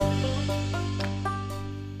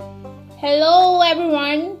Hello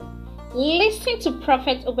everyone, listen to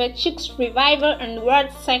Prophet Obechuk's Revival and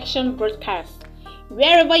Word Section broadcast.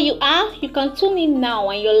 Wherever you are, you can tune in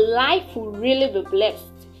now and your life will really be blessed.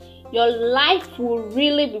 Your life will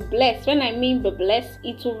really be blessed. When I mean be blessed,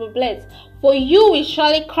 it will be blessed. For you will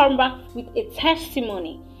surely come back with a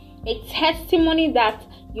testimony that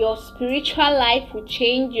your spiritual life will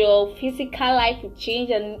change, your physical life will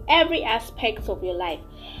change, and in every aspect of your life.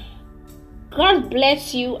 God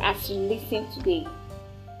bless you as you listen today.